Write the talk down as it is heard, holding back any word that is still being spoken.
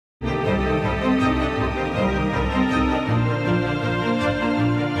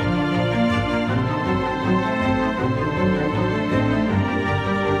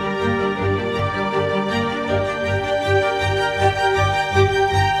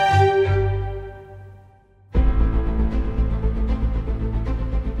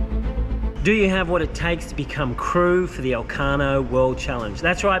Do you have what it takes to become crew for the Elcano World Challenge?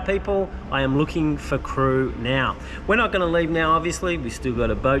 That's right, people. I am looking for crew now. We're not going to leave now, obviously. We've still got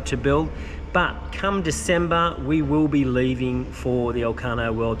a boat to build. But come December, we will be leaving for the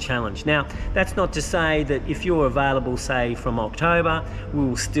Elcano World Challenge. Now, that's not to say that if you're available, say, from October, we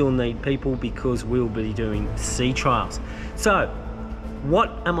will still need people because we'll be doing sea trials. So,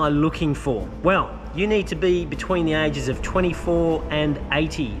 what am I looking for? Well, you need to be between the ages of 24 and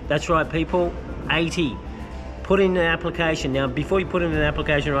 80. That's right, people, 80. Put in an application. Now, before you put in an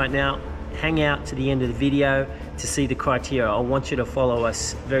application right now, hang out to the end of the video to see the criteria. I want you to follow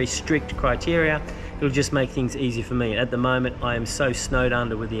us very strict criteria. It'll just make things easy for me. At the moment, I am so snowed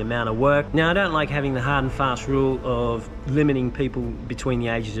under with the amount of work. Now, I don't like having the hard and fast rule of limiting people between the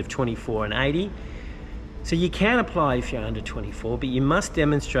ages of 24 and 80. So you can apply if you're under 24, but you must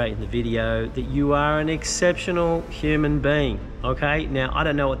demonstrate in the video that you are an exceptional human being, okay? Now, I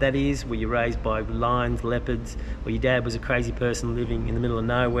don't know what that is. Were you raised by lions, leopards, or your dad was a crazy person living in the middle of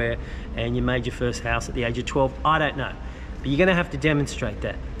nowhere and you made your first house at the age of 12? I don't know, but you're gonna have to demonstrate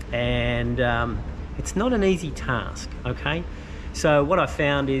that. And it's not an easy task, okay? So what I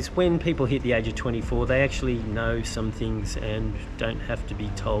found is when people hit the age of 24, they actually know some things and don't have to be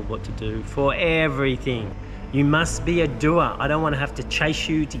told what to do for everything. You must be a doer. I don't want to have to chase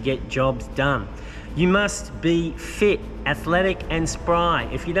you to get jobs done. You must be fit, athletic and spry.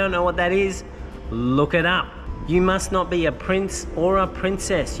 If you don't know what that is, look it up. You must not be a prince or a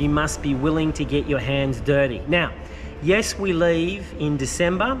princess. You must be willing to get your hands dirty. Now, yes, we leave in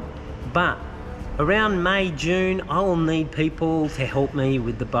December, but around May, June, I will need people to help me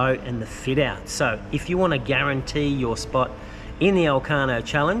with the boat and the fit out. So if you want to guarantee your spot in the Elcano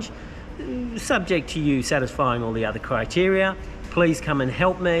Challenge, subject to you satisfying all the other criteria, please come and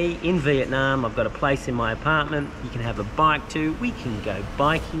help me in Vietnam. I've got a place in my apartment. You can have a bike too. We can go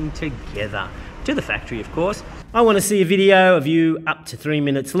biking together. To the factory, of course. I want to see a video of you up to 3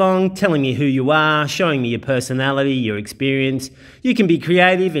 minutes long, telling me who you are, showing me your personality, your experience. You can be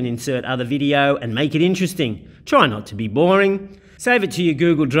creative and insert other video and make it interesting. Try not to be boring. Save it to your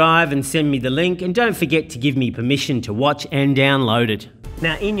Google Drive and send me the link, and don't forget to give me permission to watch and download it.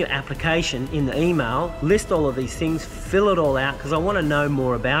 Now, in your application, in the email, list all of these things, fill it all out, because I want to know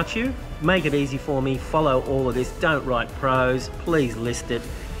more about you. Make it easy for me, follow all of this, don't write prose, please list it.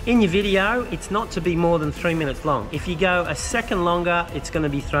 In your video, it's not to be more than 3 minutes long. If you go a second longer, it's going to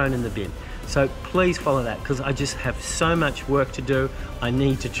be thrown in the bin. So please follow that, because I just have so much work to do. I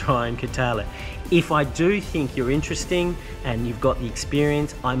need to try and curtail it. If I do think you're interesting and you've got the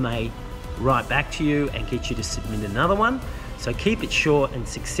experience, I may write back to you and get you to submit another one. So keep it short and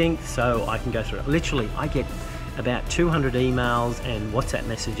succinct so I can go through it. Literally, I get about 200 emails and WhatsApp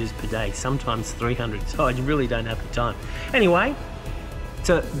messages per day, sometimes 300, so I really don't have the time. Anyway, it's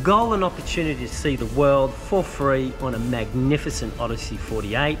a golden opportunity to see the world for free on a magnificent Odyssey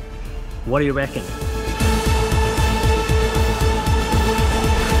 48. What do you reckon?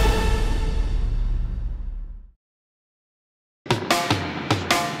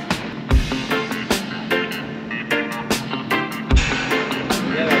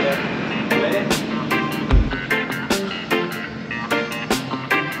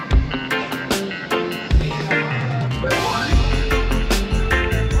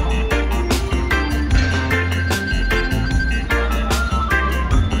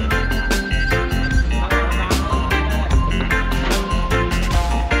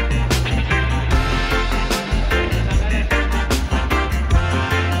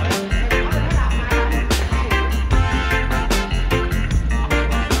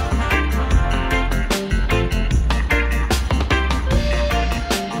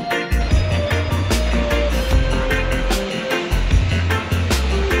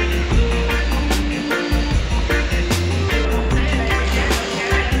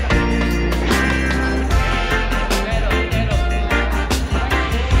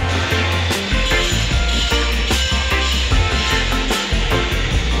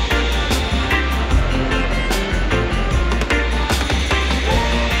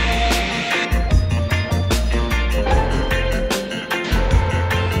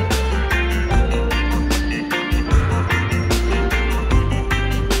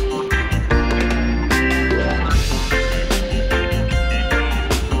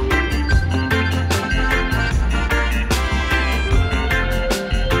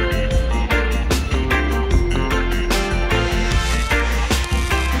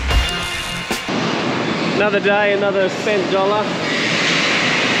 Another day, another spent dollar.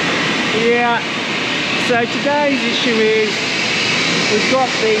 Yeah, so today's issue is we've got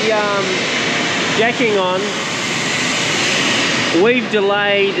the decking on We've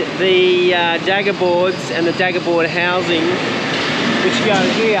delayed the dagger boards and the dagger board housing, which go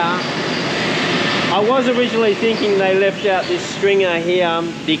here. I was originally thinking they left out this stringer here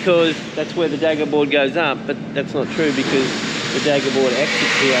because that's where the dagger board goes up, but that's not true because the dagger board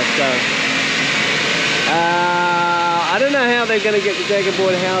exits here. So I don't know how they're going to get the dagger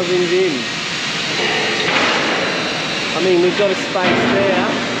board housings in. I mean, we've got a space there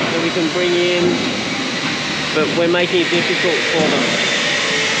that we can bring in, but we're making it difficult for them.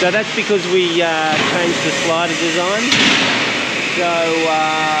 So that's because we changed the slider design. So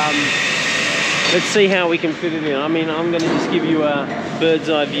let's see how we can fit it in. I mean, I'm going to just give you a bird's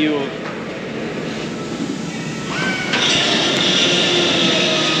eye view of.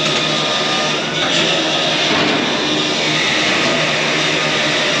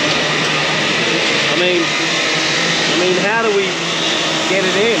 I mean, how do we get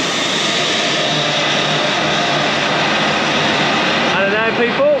it in? I don't know,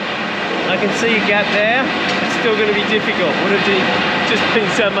 people. I can see a gap there. It's still going to be difficult. Would have just been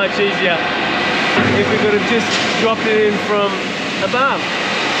so much easier if we could have just dropped it in from above.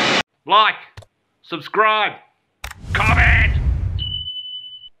 Like, subscribe, comment.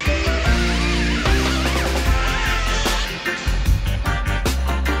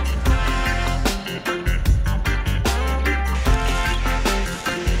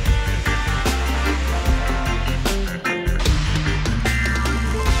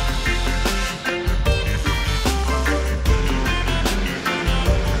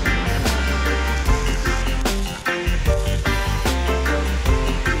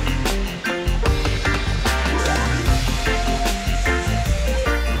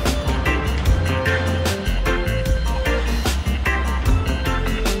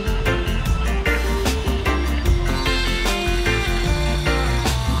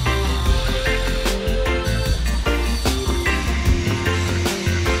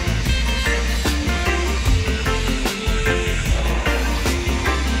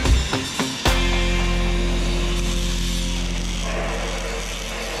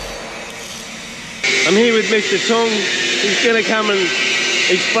 I'm here with Mr. Tung. He's going to come and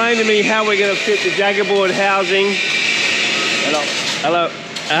explain to me how we're going to fit the dagger board housing. Hello.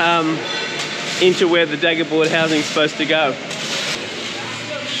 Into where the dagger board housing is supposed to go.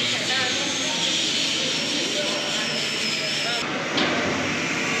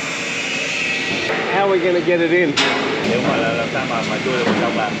 How are we going to get it in?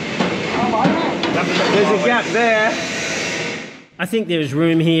 There's a gap there. I think there's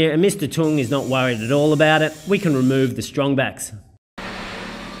room here, and Mr. Tung is not worried at all about it. We can remove the strongbacks.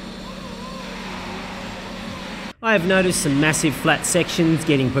 I have noticed some massive flat sections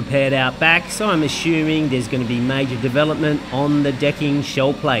getting prepared out back, so I'm assuming there's going to be major development on the decking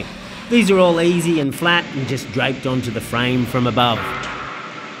shell plate. These are all easy and flat and just draped onto the frame from above.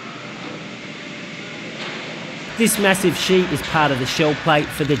 This massive sheet is part of the shell plate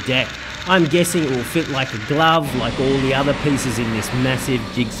for the deck. I'm guessing it will fit like a glove, like all the other pieces in this massive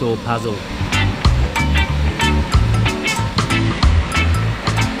jigsaw puzzle.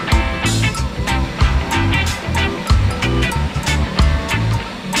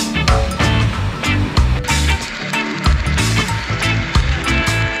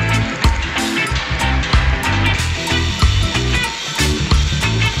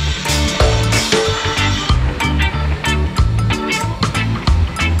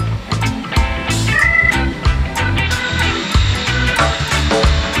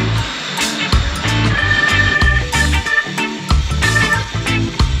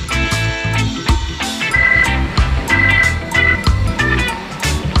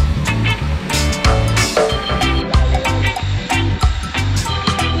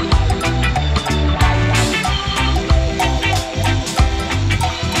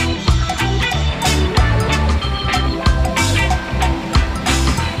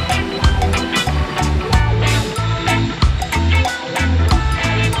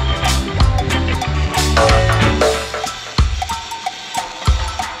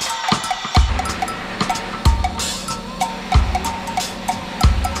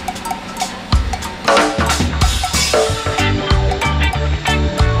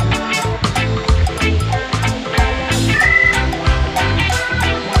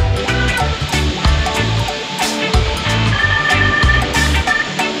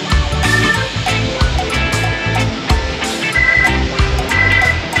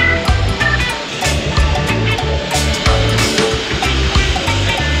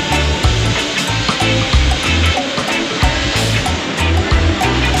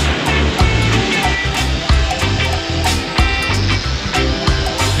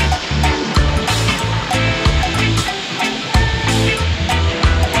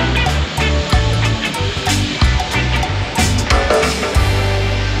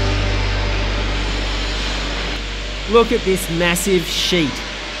 Look at this massive sheet.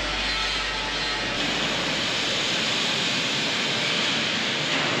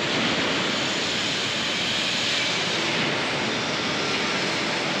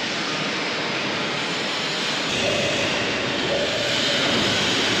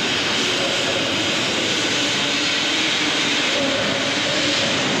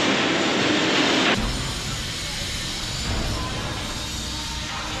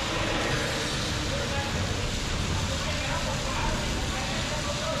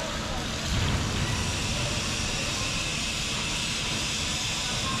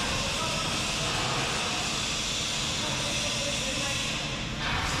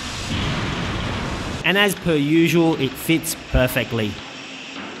 And as per usual, it fits perfectly.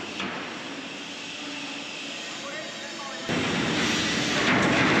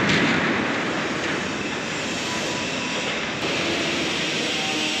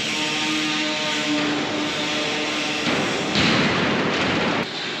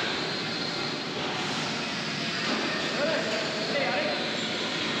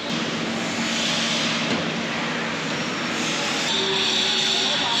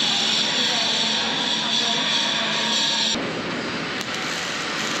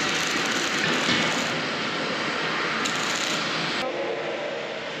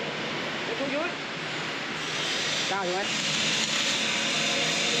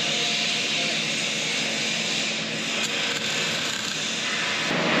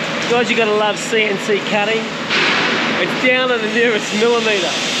 Guys, you gotta love CNC cutting. It's down to the nearest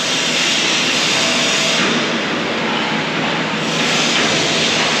millimetre.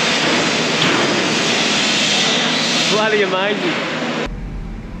 Bloody amazing.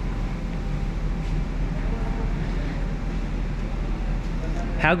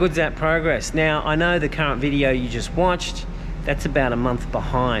 How good's that progress? Now, I know the current video you just watched, that's about a month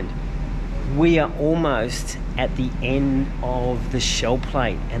behind. We are almost at the end of the shell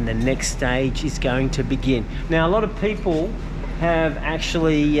plate and the next stage is going to begin. Now, a lot of people have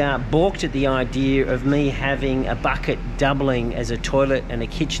actually balked at the idea of me having a bucket doubling as a toilet and a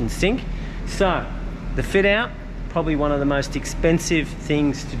kitchen sink. So, the fit out, probably one of the most expensive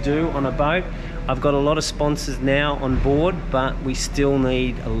things to do on a boat. I've got a lot of sponsors now on board, but we still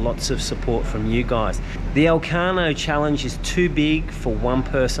need lots of support from you guys. The Elcano challenge is too big for one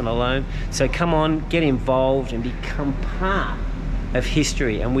person alone, so come on, get involved and become part of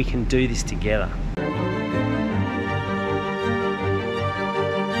history, and we can do this together.